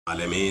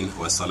العالمين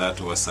والصلاة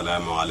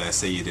والسلام على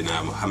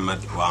سيدنا محمد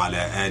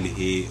وعلى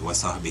آله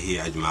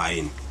وصحبه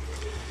أجمعين.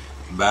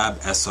 باب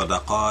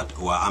الصدقات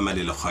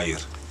وعمل الخير,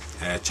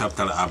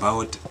 chapter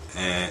about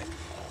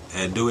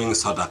doing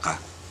Sadaqa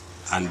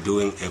and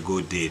doing a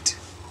good deed.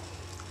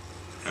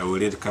 We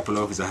read a couple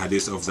of the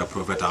hadiths of the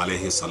Prophet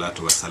alayhi salatu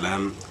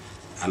wasalam,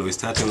 and we're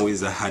starting with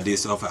the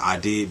hadith of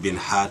Adi bin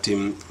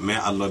Hatim, may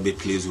Allah be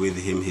pleased with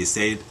him. He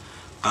said,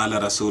 قال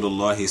رسول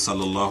الله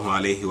صلى الله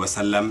عليه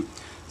وسلم,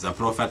 the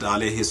Prophet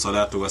alayhi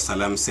salatu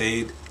wasalam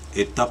said,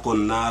 اتقوا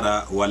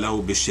النار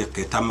ولو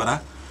بشق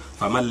تمرة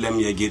فمن لم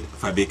يجد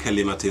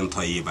فبكلمة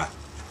طيبة.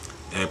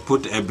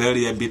 Put a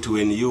barrier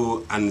between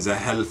you and the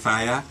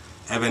hellfire,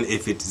 even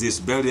if this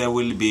barrier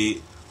will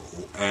be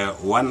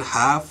one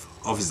half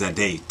of the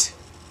date.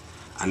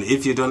 And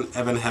if you don't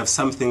even have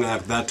something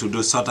like that to do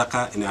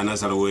Sadaqa, in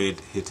another word,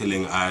 he's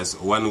telling us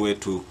one way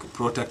to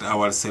protect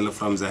ourselves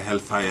from the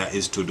hellfire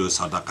is to do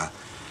Sadaqa,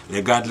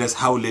 regardless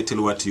how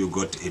little what you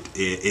got it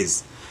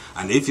is.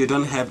 And if you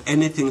don't have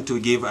anything to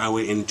give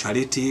away in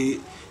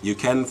charity, you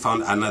can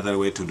find another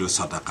way to do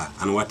Sadaqa.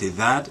 And what is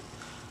that?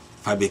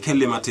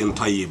 فَبِكَلِّمَةٍ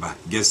طَيِّبَةٍ.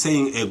 Just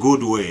saying a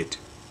good word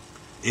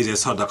is a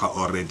Sadaqa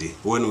already.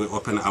 When we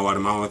open our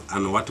mouth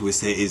and what we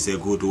say is a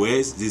good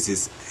word, this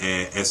is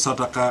a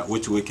Sadaqa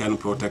which we can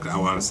protect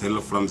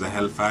ourselves from the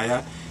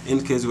hellfire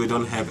in case we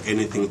don't have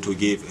anything to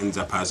give in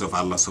the path of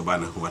Allah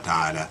subhanahu wa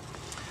ta'ala.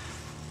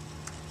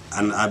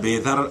 And Abi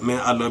Dharr, may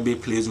Allah be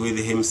pleased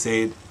with him,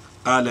 said,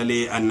 قال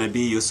لي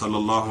النبي صلى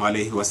الله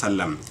عليه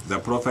وسلم, the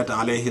Prophet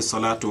عليه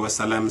الصلاة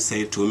والسلام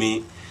said to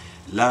me,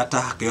 لا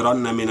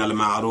تحقرن من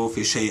المعروف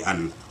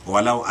شيئا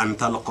ولو أن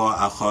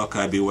تلقى أخاك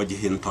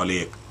بوجه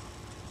طليق.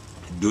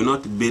 Do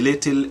not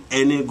belittle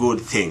any good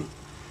thing.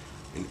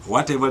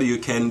 Whatever you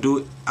can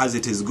do as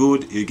it is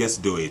good, you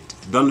just do it.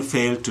 Don't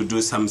fail to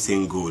do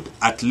something good.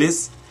 At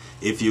least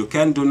if you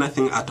can do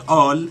nothing at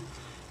all,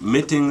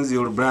 meeting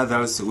your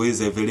brothers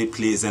with a very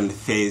pleasant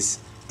face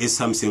is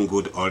something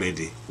good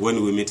already.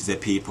 When we meet the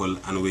people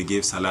and we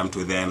give salam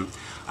to them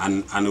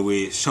and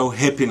we show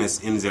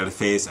happiness in their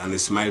face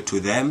and smile to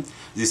them,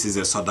 this is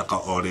a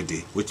Sadaqa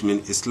already, which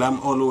means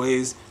Islam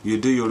always, you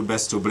do your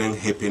best to bring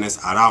happiness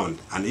around.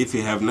 And if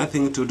you have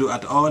nothing to do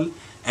at all,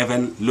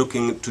 even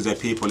looking to the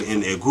people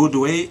in a good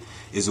way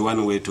is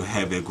one way to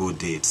have a good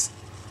deeds.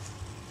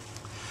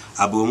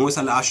 Abu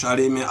Musa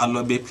al-Ash'ari, may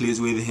Allah be pleased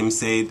with him,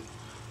 said,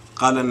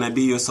 قال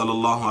النبي صلى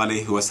الله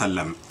عليه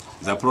وسلم,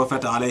 the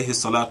Prophet alayhi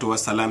salatu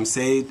wasalam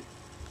said,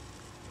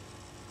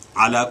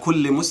 على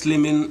كل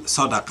مسلم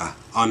صدقة.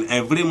 On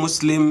every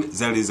Muslim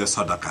there is a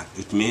Sadaqa.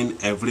 It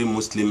means every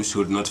Muslim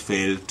should not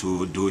fail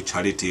to do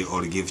charity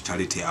or give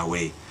charity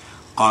away.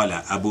 قال,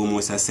 Abu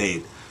Musa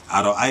said,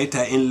 أرأيت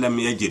إن لم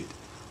يجد.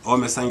 O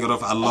Messenger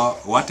of Allah,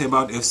 what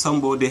about if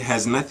somebody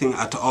has nothing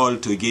at all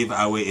to give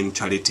away in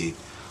charity?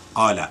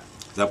 قال,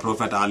 the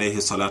Prophet alayhi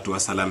salatu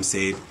wasalam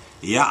said,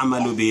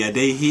 يعمل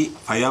بيديه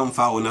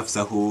فينفع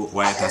نفسه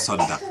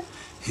ويتصدق.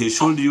 He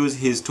should use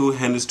his two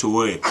hands to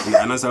work. In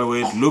another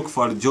word, look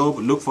for a job,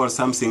 look for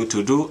something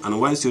to do, and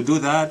once you do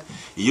that,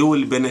 you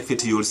will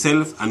benefit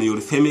yourself and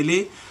your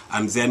family,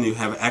 and then you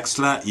have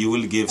extra, you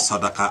will give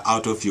Sadaqa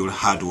out of your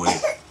hard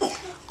work.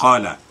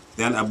 قال,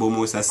 then Abu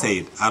Musa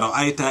said,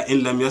 أرأيت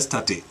إن لم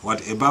يستطع.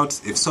 What about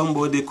if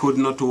somebody could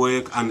not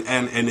work and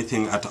earn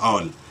anything at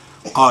all?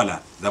 قال,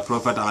 the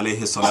Prophet alayhi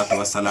salatu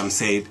wasalam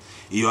said,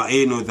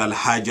 يعين ذا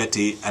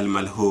الحاجة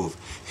الملهوف.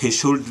 He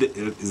should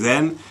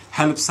then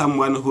help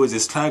someone who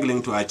is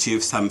struggling to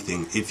achieve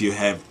something. If you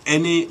have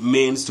any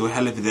means to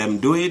help them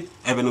do it,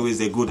 even with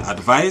a good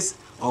advice,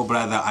 oh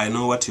brother, I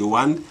know what you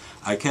want,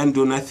 I can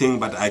do nothing,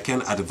 but I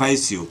can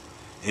advise you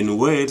in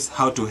words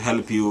how to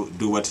help you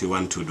do what you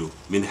want to do.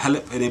 I mean,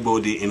 help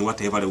anybody in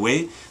whatever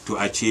way to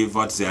achieve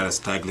what they are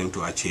struggling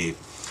to achieve.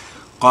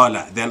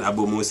 قال, then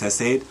Abu Musa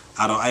said,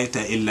 أرأيت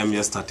إن لم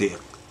يستطيع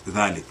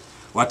ذلك.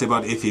 What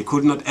about if he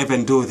could not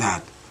even do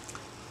that?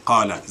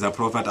 قال, the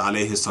Prophet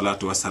alayhi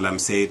salatu wasalam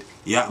said,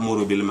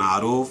 يأمر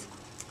بالمعروف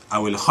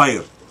أو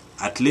الخير.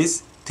 At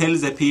least tell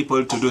the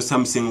people to do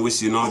something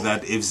which you know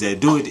that if they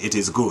do it, it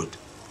is good.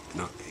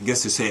 You know,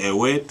 just to say a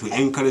word to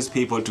encourage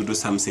people to do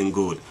something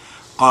good.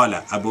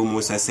 قال, Abu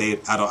Musa said,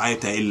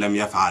 أرأيت إن لم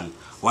يفعل.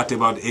 What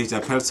about if the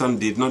person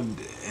did not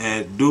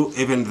do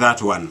even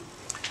that one?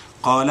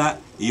 قال,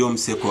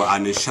 يمسك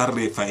عن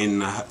الشر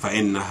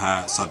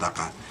فإنها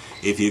صدقة.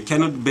 If you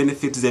cannot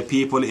benefit the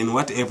people in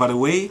whatever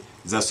way,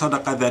 the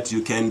Sadaqa that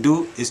you can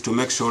do is to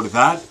make sure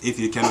that if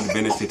you cannot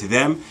benefit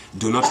them,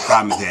 do not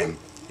harm them.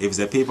 If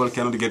the people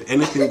cannot get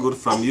anything good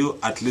from you,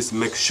 at least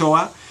make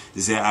sure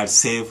they are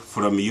safe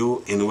from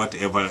you in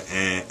whatever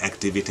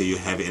activity you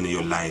have in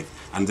your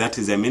life. And that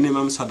is the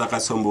minimum Sadaqa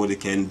somebody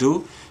can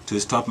do to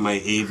stop my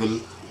evil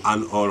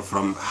and or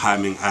from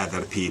harming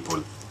other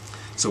people.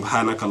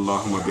 سبحانك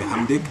اللهم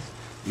وبحمدك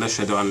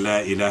نشهد أن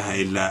لا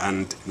إله إلا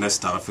أنت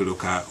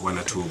نستغفرك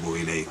ونتوب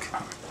إليك.